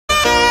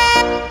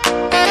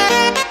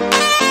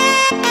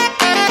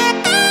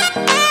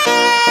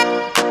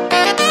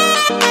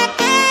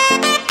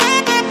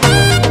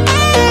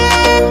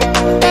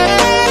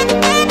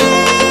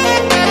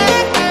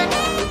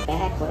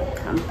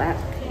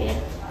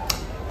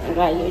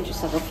dry, you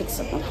just have to fix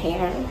up my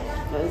hair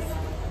because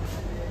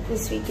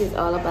this week is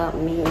all about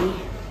me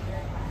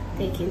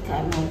taking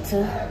time out to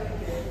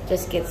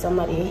just get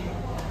somebody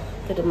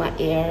to do my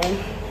hair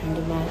and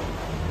do my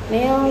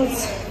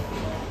nails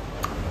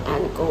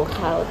and go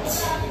out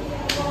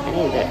and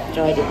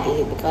enjoy the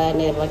day because I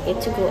never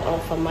get to go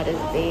out for Mother's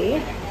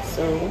Day.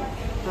 So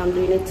I'm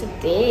doing it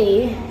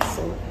today.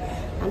 So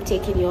I'm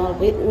taking you all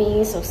with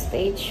me, so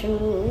stay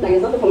tuned. Like,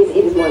 it's not the police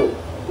this morning.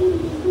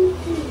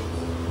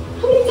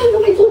 How many times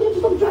have I told you to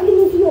stop dragging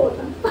me slow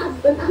and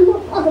fast and I'm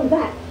not part of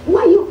that?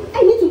 Why you?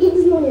 I need to eat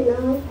this morning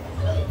now.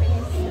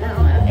 Now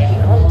I'm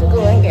heading home to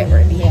go and get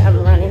ready. I'm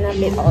running a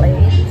bit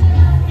late.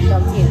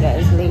 Talk to you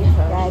guys later.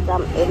 Guys,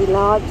 I'm heading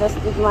out. Just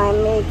did my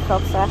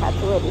makeup, so I had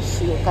to wear the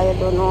shade because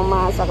you don't know,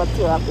 man. So I got to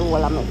tear up the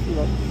whole of my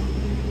face.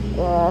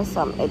 Yes,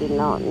 I'm heading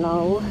out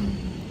now.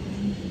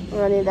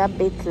 Running a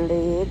bit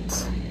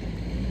late,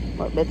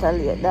 but better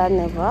late than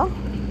never.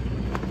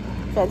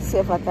 Try to see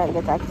if I can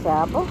get a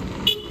cab.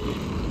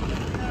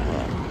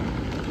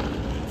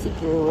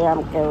 Where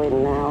I'm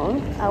going now.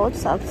 I will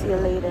talk to you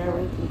later.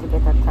 Waiting to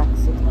get a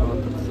taxi to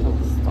go to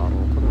Kingston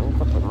to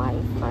meet up with my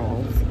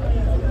friends.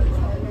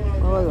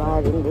 Oh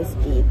Lord, in this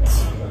heat,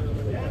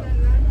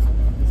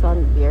 it's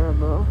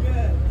unbearable.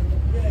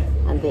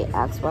 And they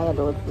ask why I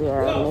don't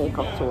wear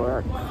makeup to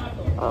work.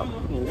 Oh,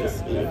 in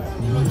this heat.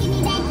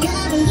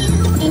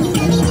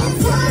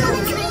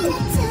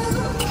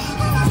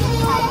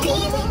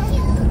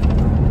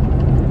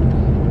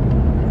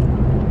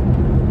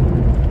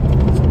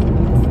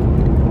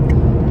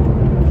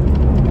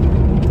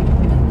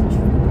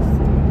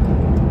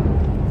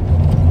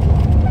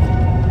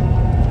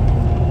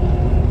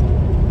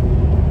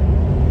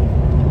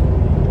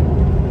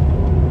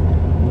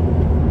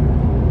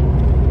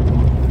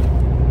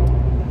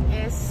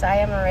 I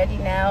am ready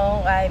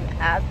now. I'm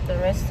at the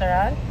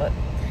restaurant, but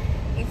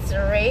it's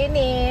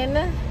raining.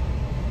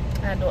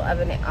 I don't have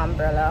any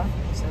umbrella,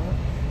 so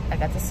I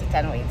got to sit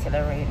and wait till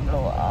the rain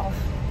blow off.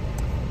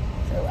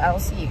 So I'll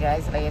see you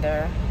guys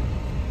later.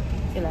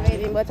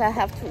 Raining, but I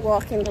have to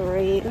walk in the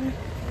rain,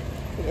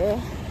 yeah,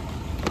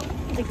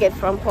 to get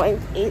from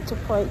point A to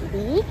point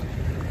B.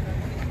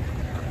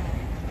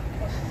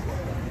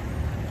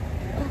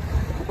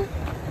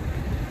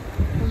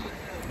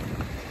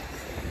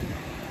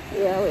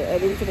 Yeah, we're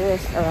heading to the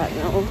restaurant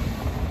now.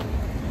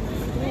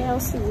 Yeah, I'll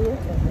see you.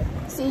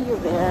 See you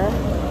there.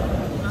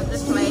 Not the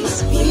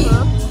place,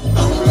 people.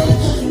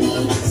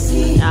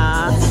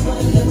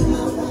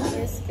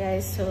 Yes,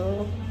 guys,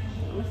 so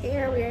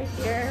we're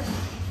here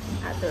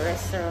at the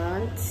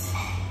restaurant.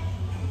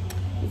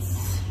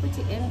 It's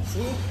pretty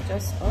empty,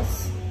 just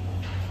us.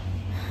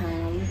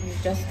 We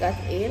just got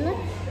in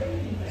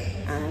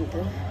and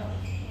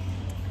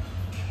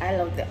I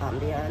love the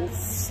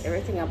ambience.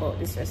 Everything about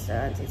this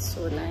restaurant is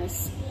so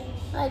nice.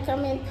 Like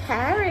I'm in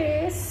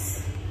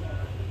Paris.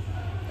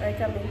 Like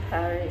I'm in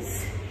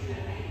Paris.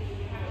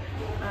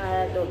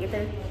 I don't get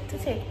to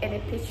take any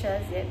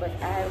pictures yet, but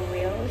I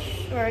will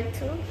sure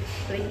to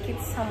link it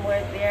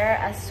somewhere there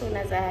as soon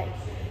as I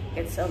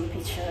get some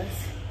pictures.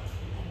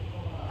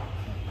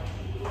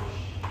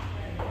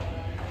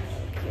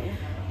 Okay.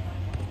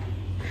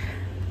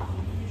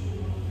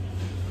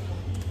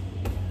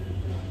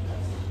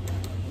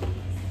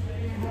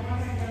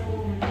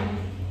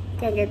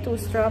 Can I get 2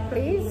 straws,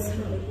 please?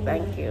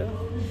 Thank you.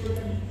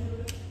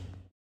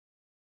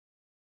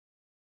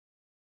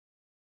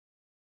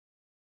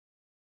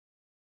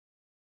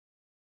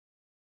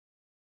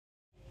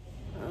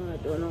 I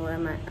don't know where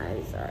my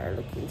eyes are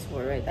looking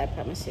for red. I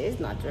promise you it's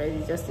not red,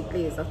 it's just the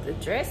glaze of the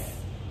dress.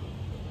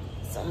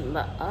 It's on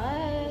my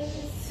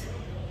eyes.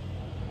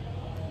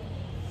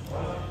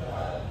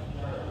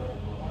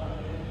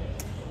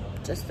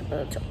 Just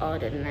about to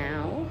order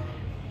now.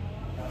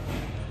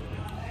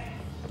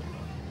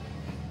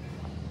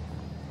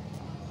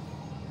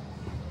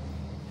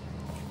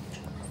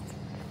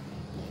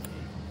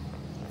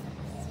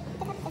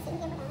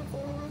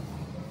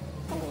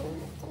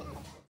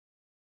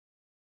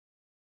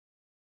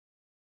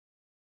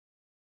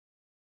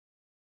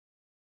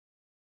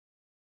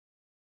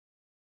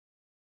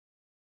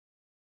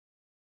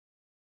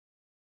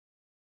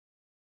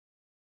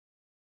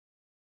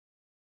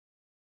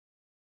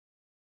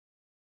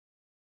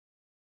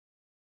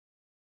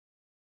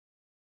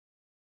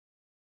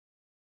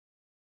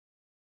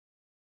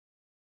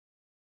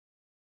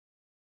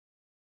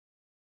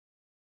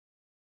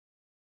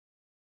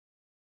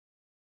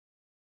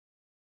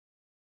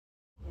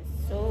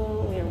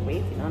 So we're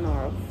waiting on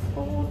our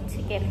food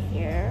to get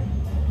here.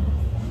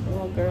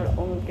 No girl,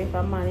 only if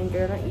a man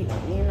girl eat,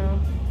 you know,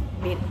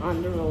 been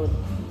on the road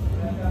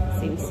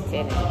since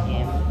 10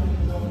 a.m.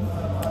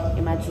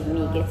 Imagine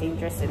me getting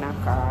dressed in a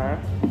car.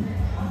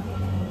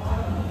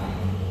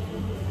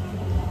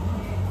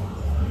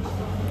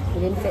 You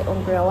didn't say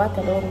hungry or what?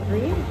 I don't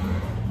hungry.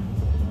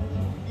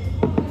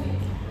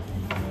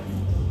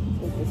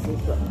 So this is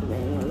what the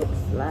menu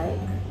looks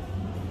like.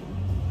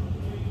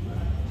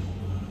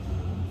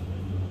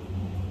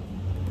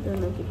 Don't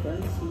know if you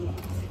can see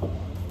it,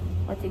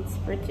 but it's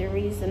pretty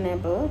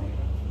reasonable.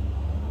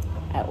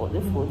 I hope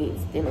the food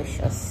is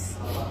delicious.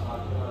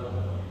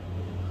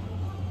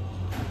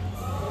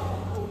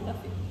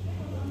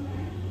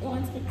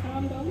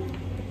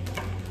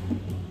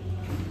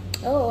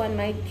 Oh, and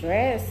my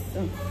dress.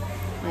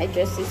 My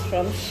dress is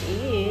from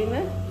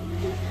Shein.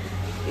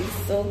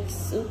 It's so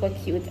super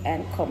cute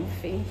and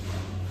comfy.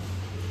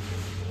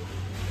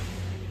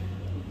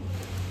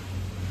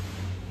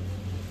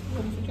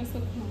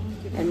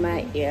 And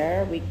my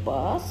hair, Wig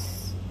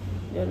Boss.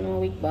 Don't know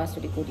Wig Boss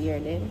with a good hair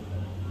then.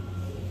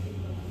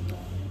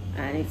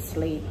 And it's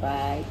laid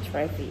by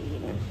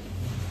Trevine.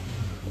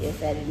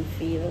 Yes, I didn't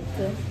feel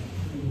to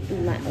do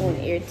my own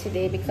hair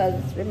today because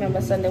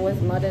remember Sunday was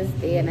Mother's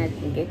Day and I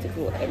didn't get to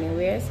go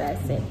anywhere, so I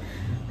said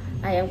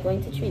I am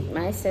going to treat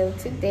myself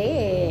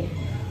today.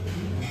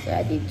 So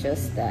I did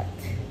just that.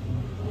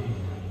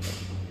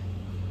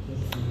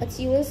 But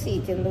you will see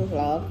it in the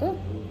vlog.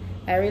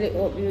 I really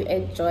hope you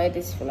enjoy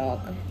this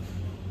vlog.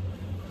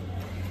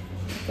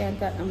 Can't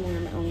talk no more,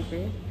 I'm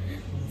hungry.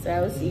 So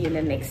I will see you in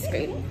the next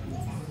clip.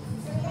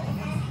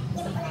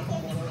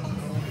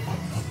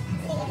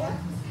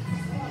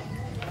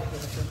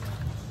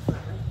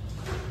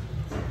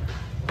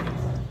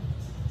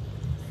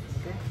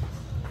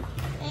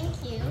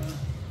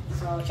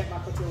 So check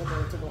out the two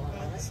to go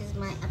on. This is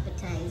my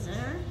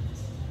appetizer.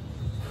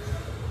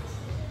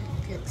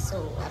 It looks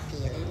so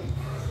appealing.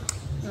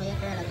 No, you're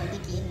gonna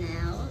begin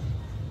now.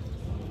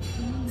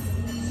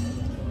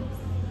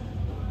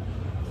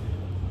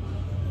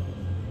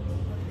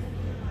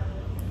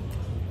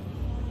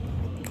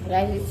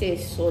 Like it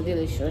tastes so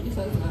delicious.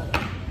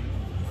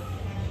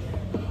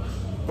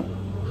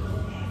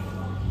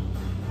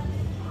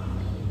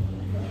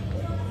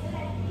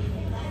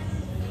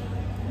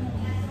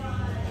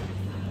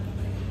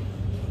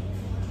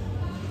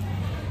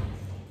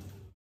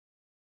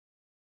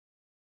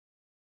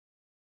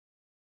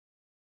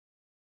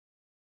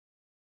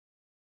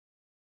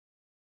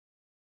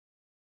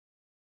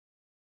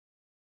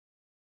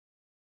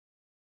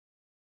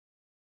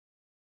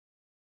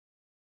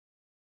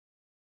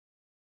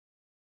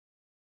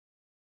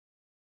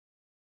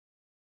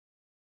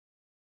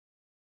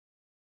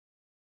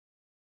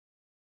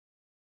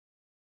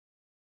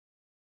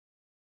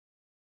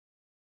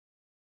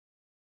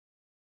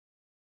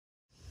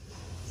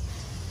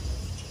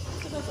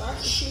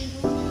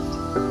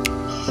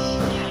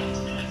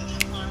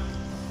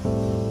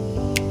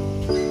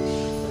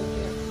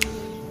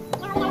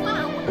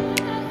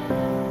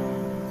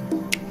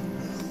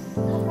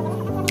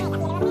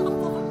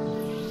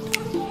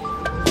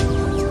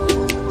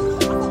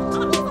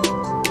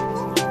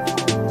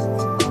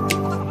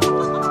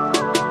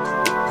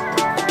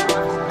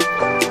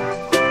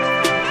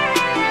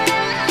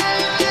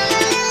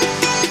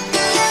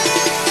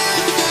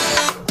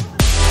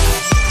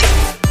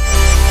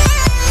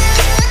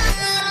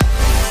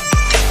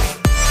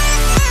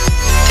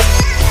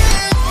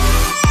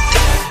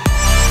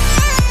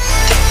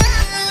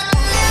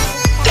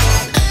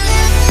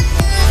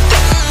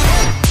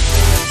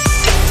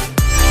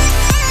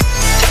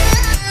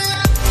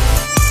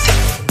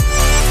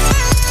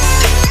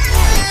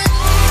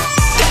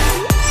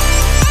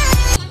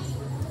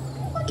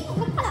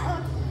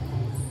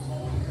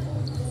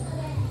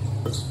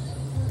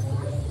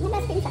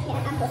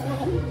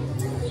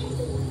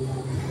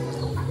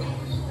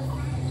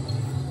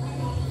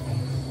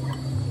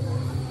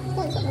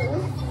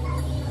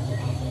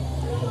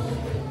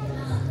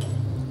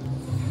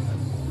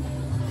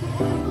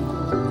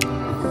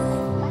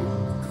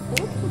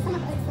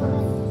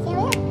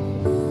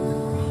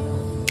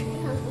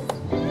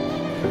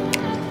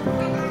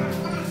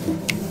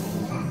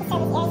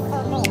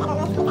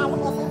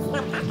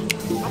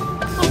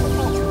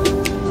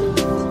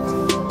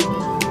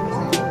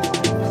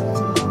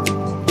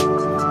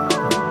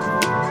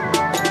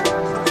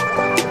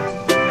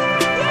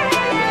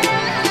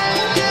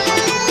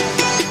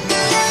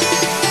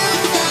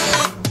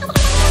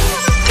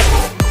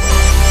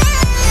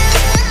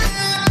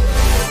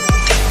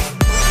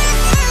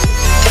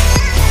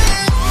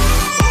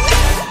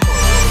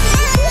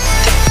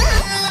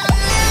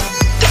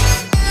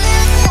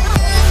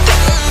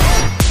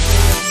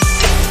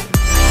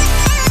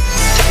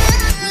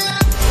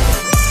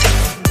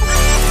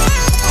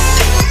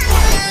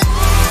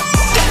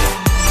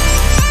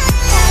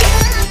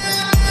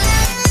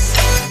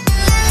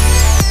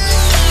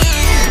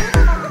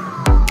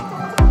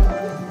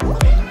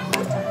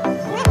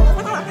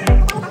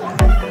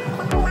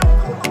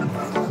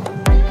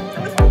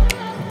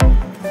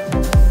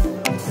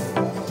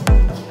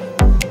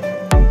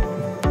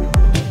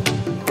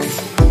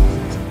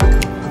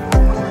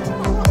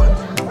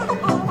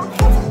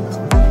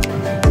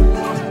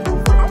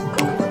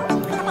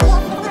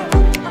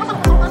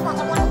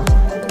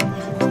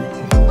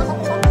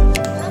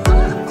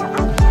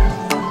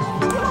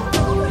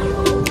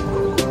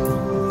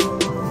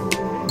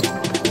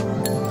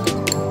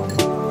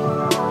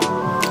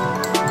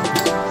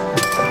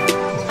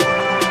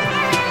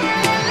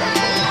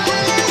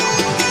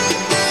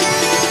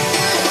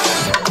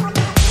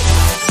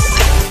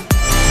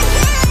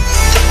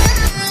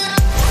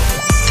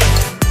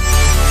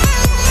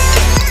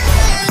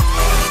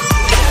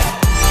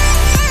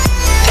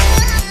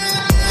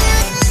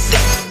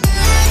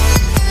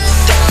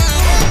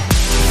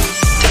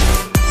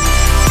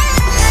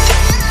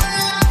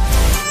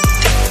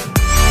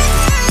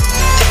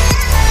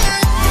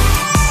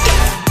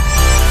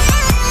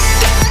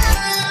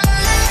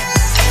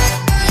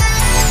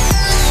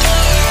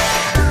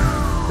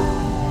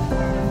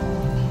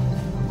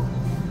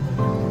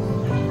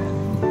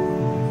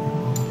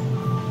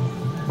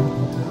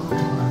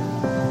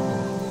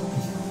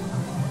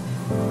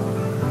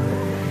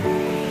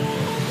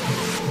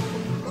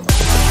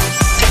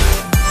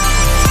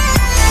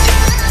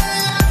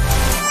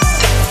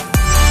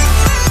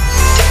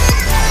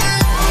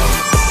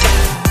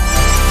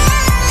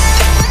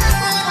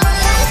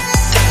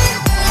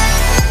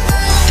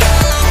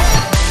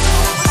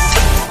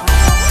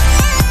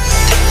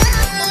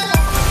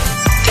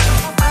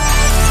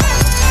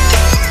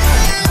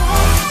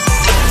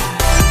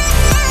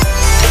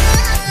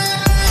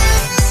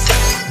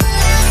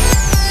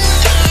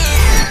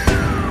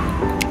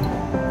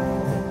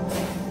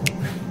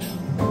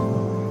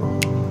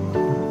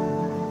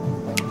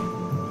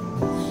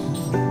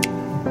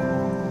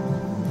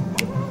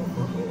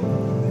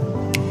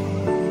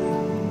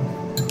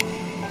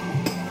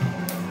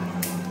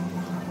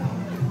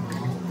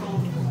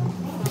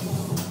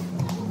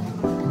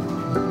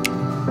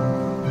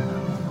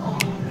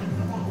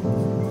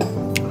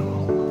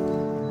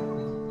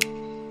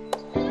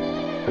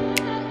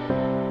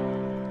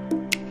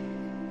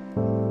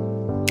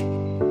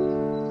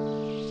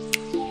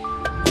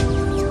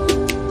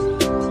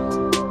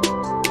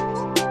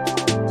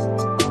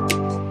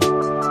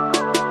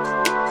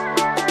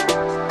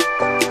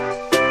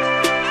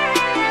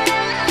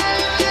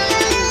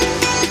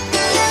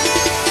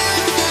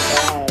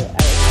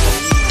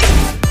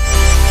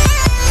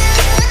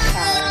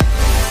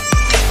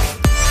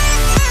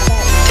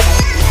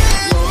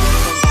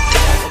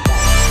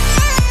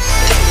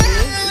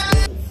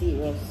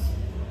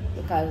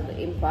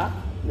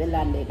 they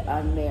landed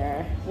on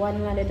there.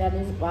 One landed on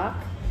his back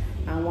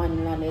and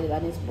one landed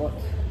on his butt.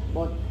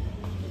 But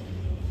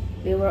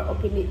they were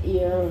up in the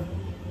air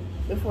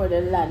before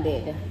they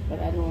landed. But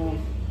I know,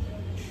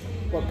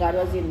 but God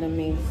was in the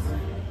mix.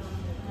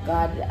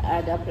 God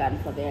had a plan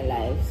for their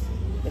lives,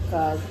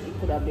 because it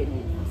could have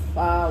been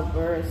far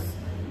worse.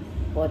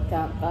 But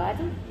thank God,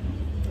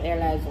 their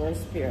lives were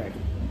spared.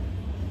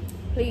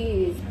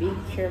 Please be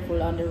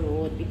careful on the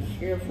road, be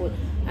careful.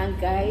 And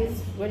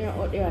guys, when you're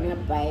out there on your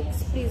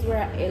bikes, please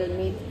wear a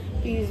helmet,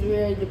 please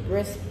wear the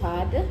breast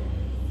pad,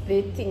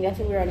 the thing that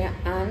you wear on your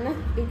hand,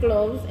 the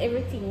gloves,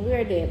 everything,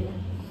 wear them.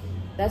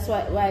 That's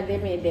why they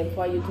made them,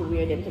 for you to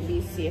wear them to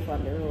be safe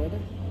on the road.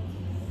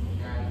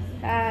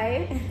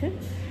 Hi.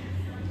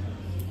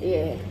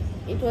 Yeah,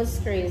 it was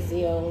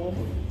crazy.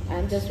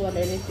 I'm just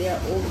wondering if they're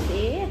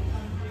okay.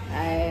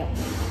 I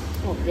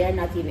hope they're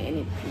not in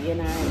any pain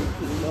or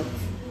anything, but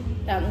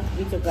thanks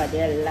be to God,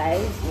 their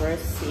lives were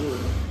saved.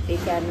 They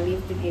can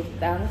live to give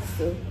thanks,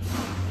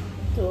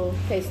 to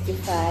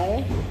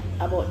testify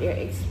about their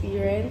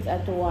experience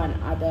and to warn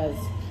others.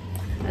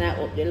 And I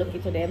hope they look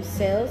into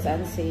themselves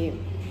and say,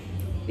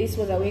 this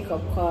was a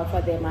wake-up call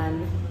for them,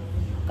 and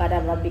God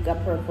have a bigger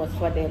purpose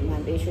for them,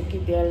 and they should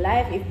give their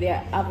life, if they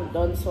haven't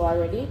done so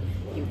already,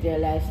 give their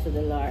lives to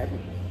the Lord.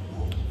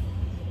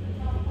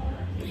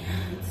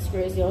 It's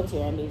crazy out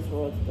here on these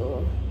roads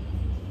though.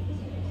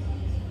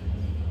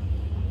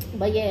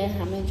 But yeah,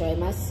 I'm enjoying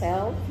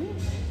myself.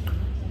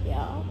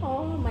 Yeah,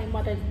 oh, my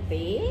Mother's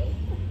Day.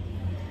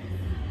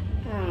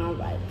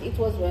 But it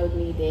was well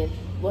needed,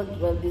 was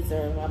well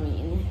deserved. I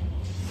mean,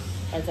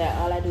 as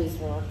all I do is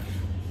work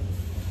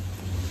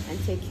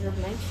and take care of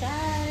my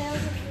child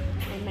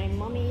and my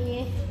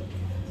mommy.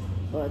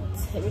 But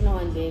every now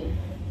and then,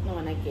 now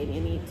and again,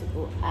 you need to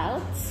go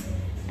out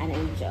and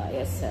enjoy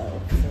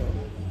yourself. So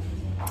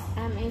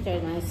I'm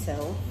enjoying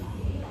myself.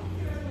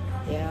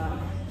 Yeah.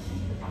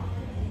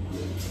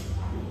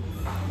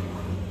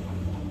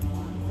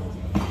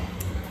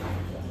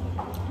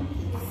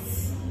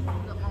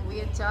 Got my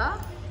waiter,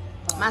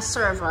 my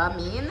server, I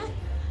mean.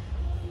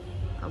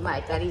 Oh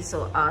my God, he's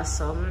so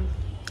awesome.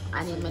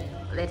 And he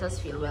let us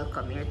feel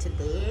welcome here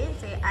today.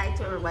 Say hi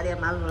to everybody on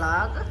my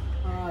vlog.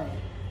 Hi.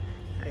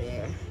 Oh,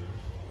 yeah.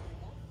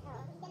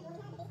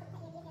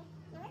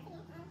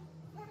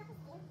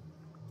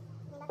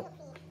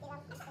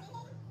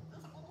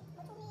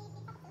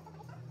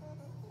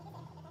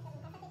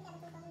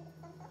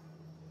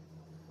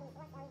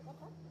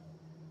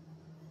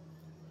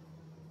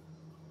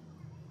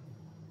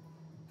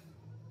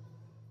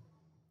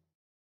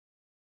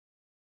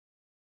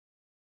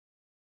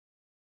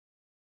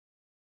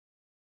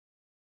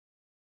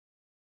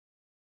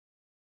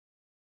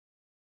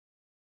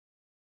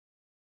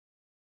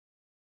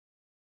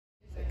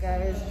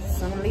 Guys,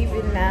 so I'm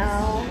leaving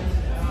now,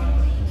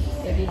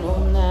 heading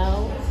home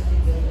now.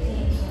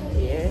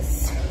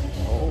 Yes,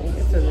 oh,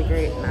 this was a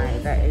great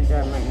night. I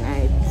enjoyed my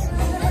night.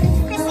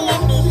 Chrissy,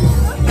 Yendi.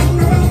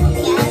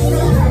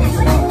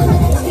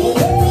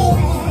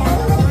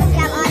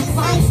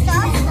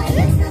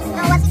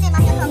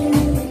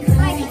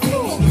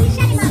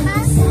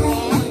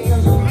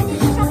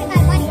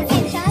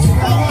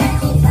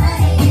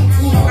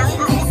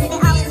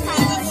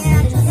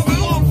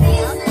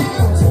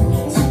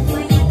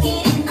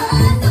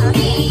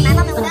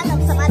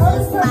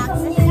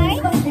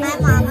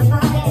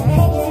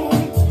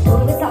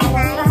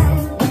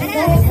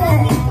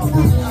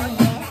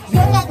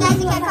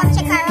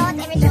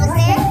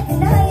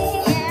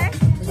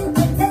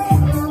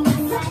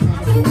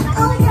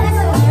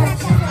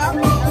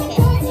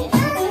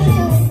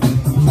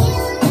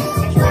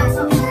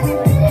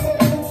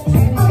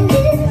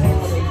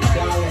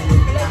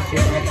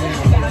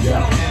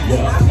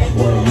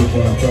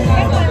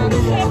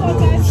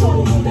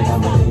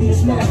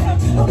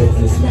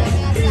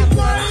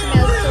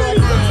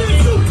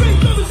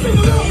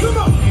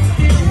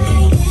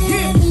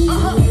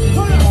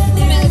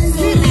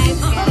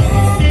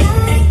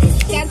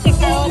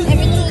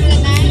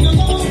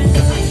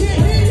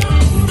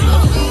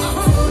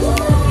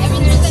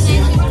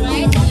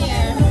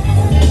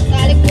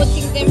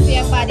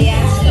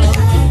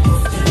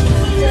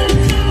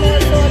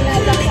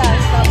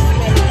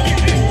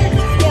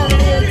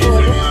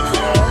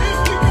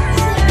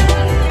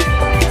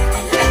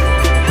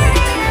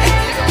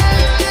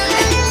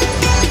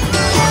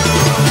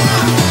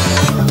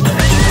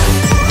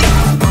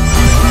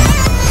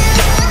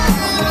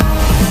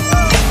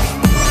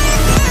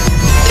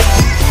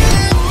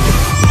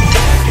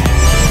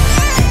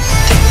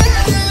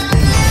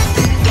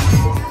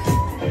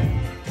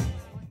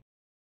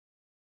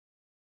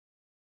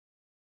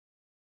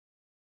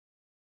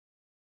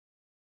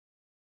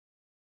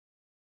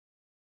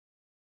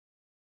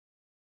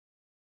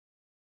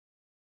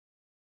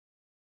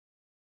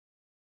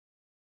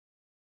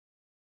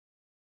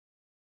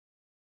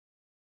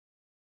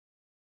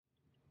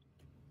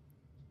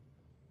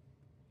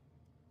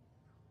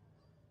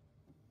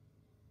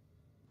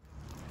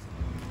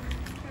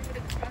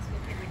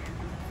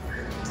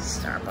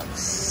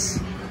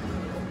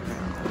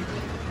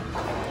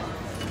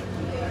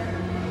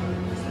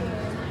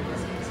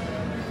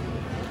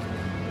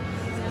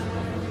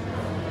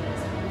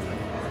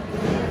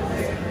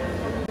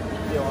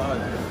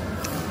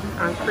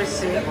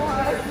 Chrissy. Look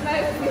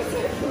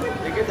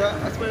at that.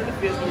 That's one of the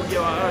face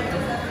video I heard.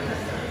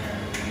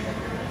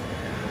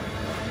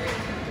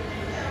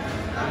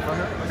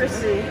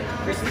 Chrissy.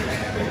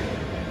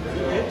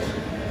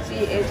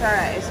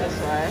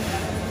 C-H-R-I-S-S-Y.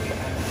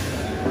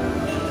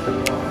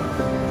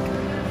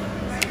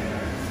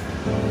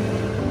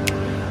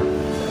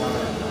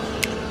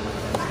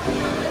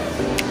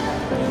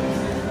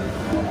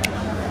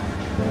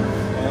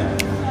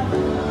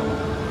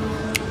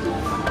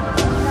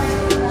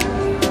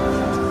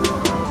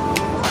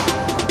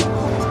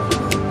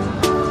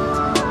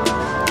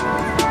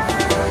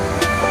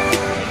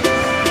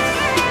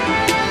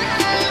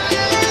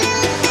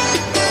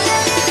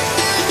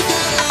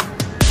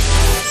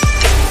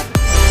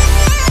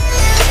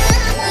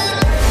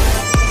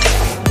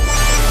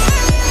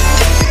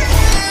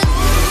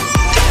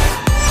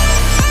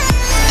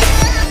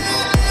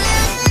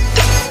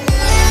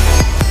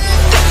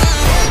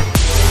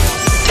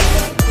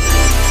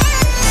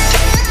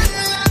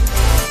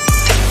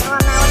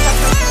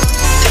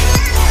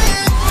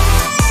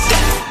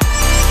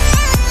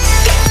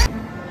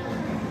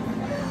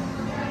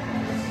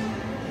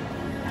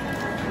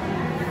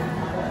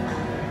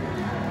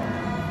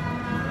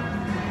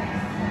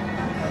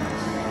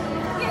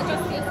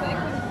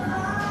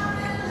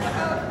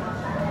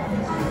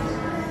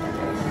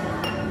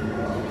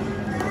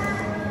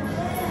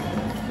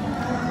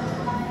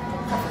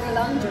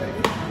 Long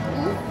journey.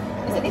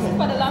 So this is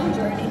for the long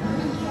journey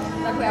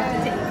that we have to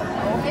take.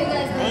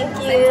 Thank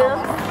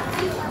you.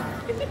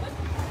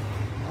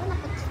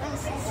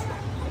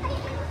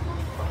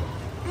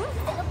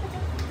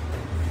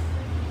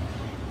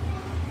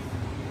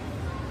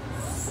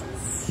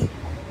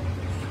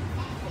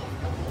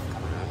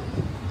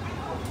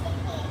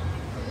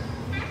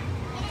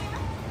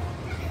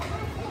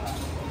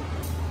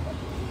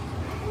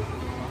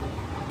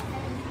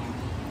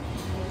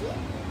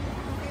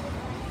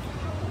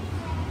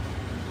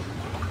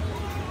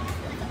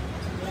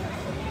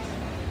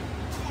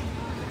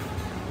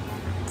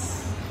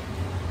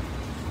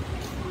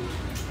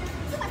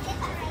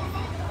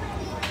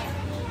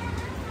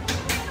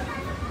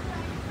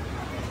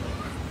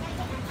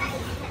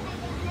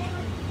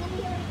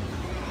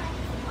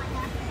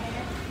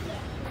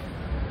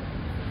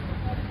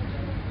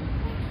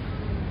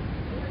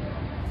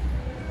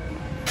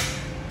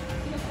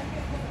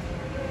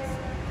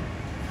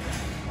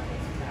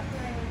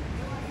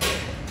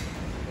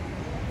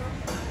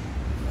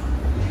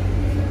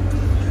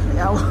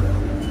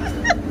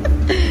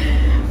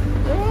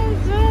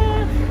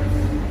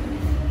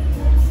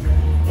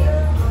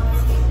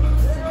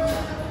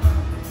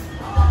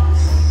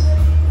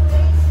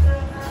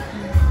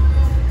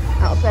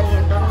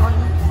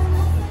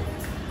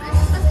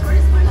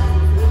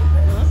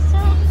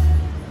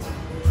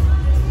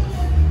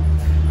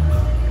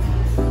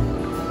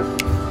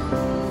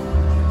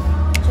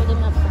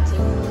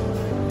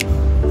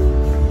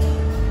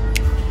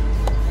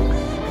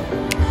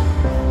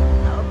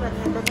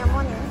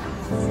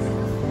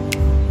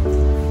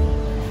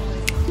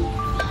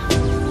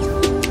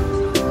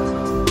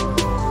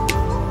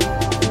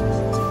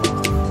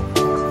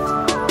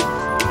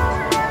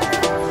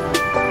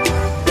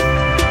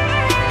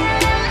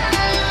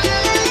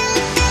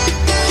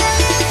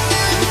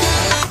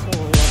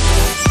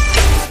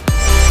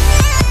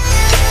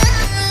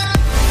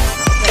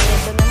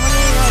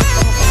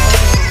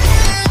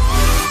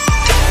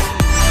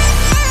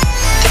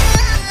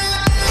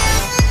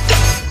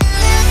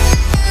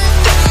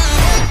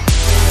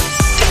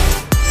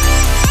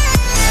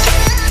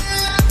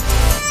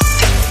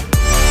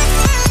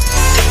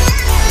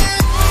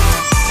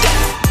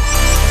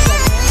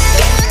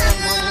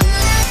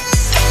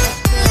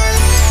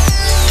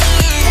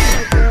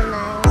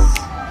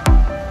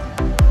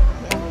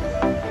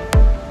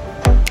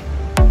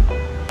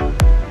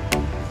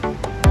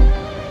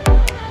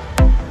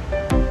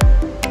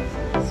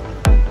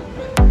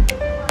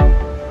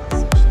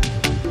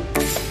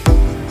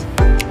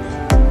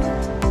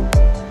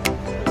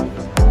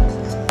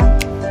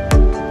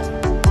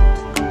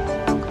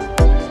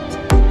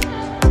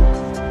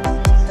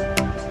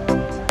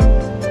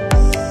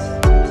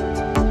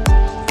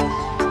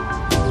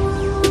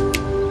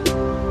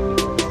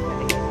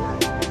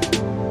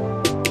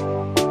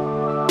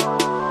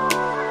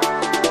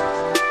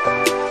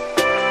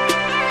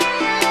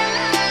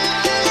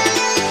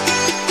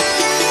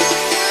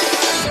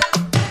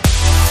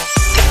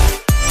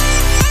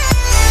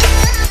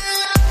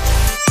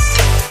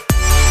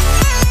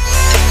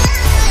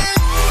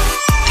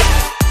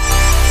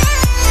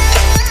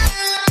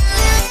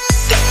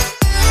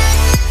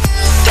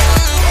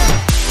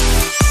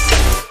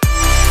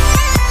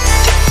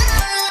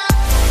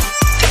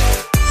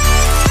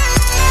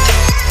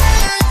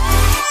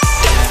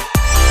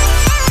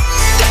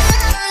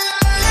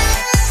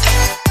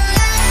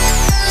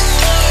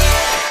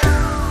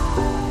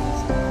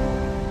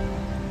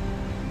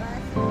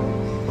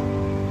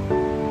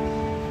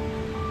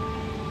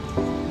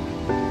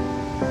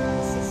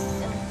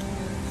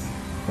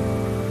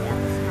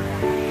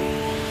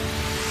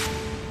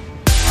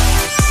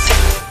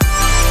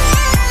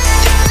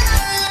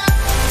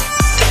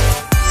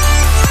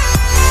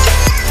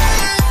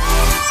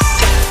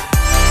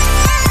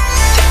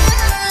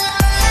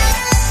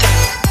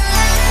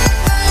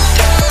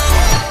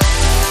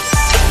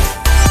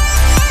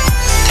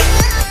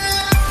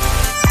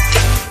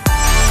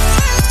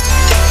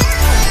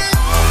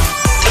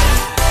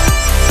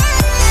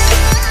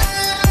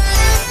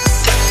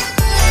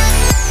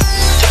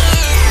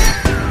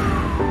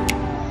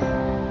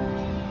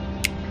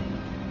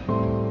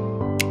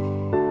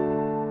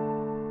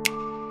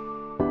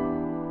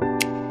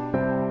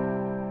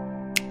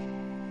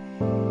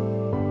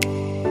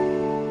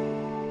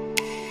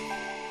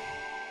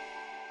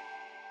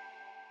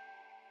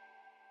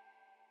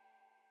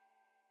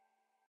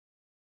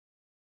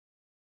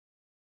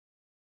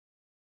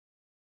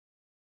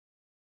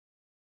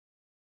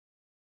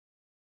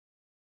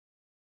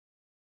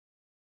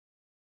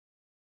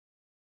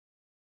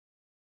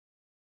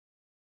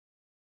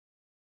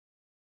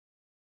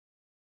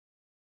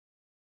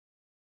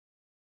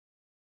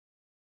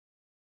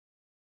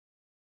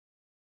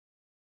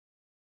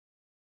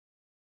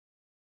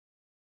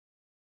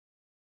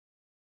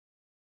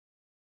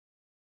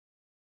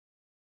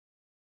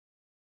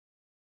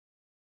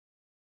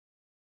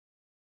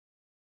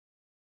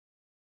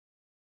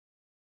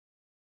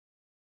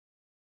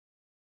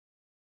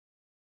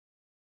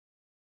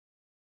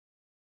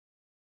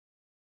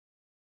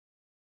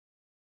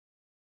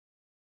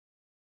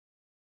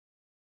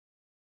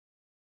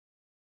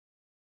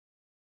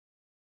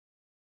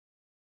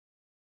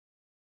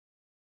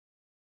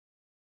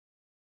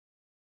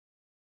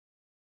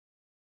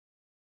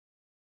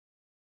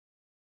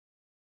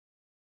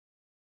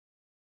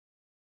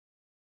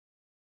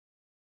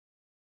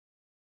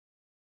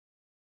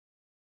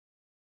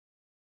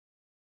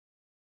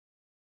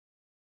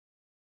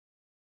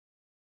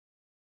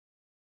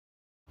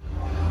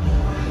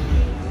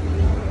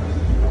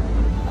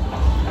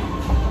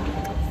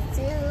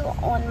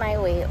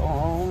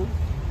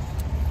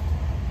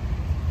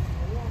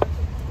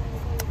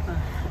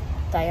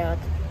 tired.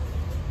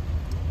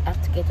 I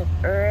have to get up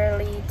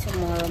early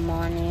tomorrow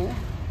morning.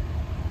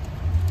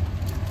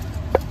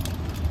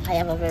 I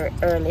have a very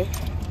early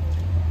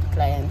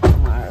client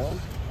tomorrow,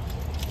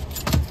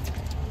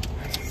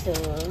 so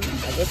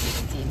I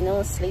guess it's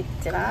no sleep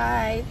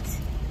tonight.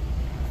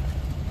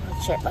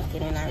 I'll check back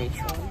in when I reach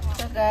home.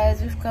 So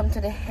guys, we've come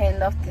to the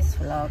end of this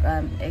vlog.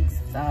 I'm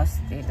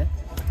exhausted.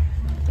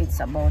 It's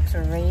about to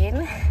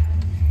rain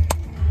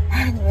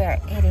and we're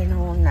heading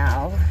home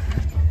now.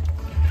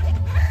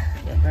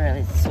 The girl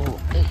is so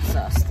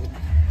exhausted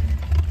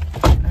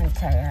and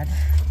tired.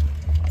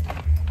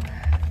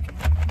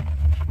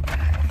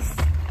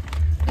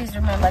 Please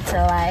remember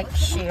to like,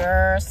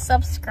 share,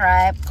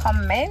 subscribe,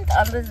 comment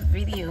on this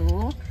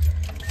video.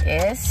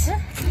 Yes,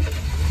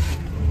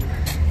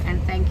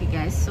 and thank you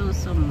guys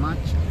so much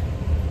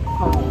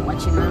for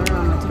watching.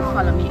 Remember to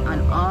follow me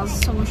on all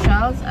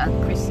socials at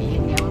Chrissy,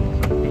 Yendi. I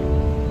will put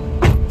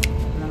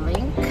the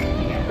link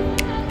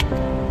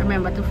here.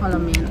 Remember to follow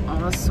me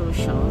on all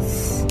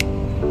socials.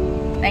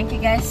 Thank you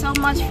guys so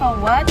much for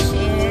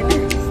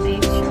watching.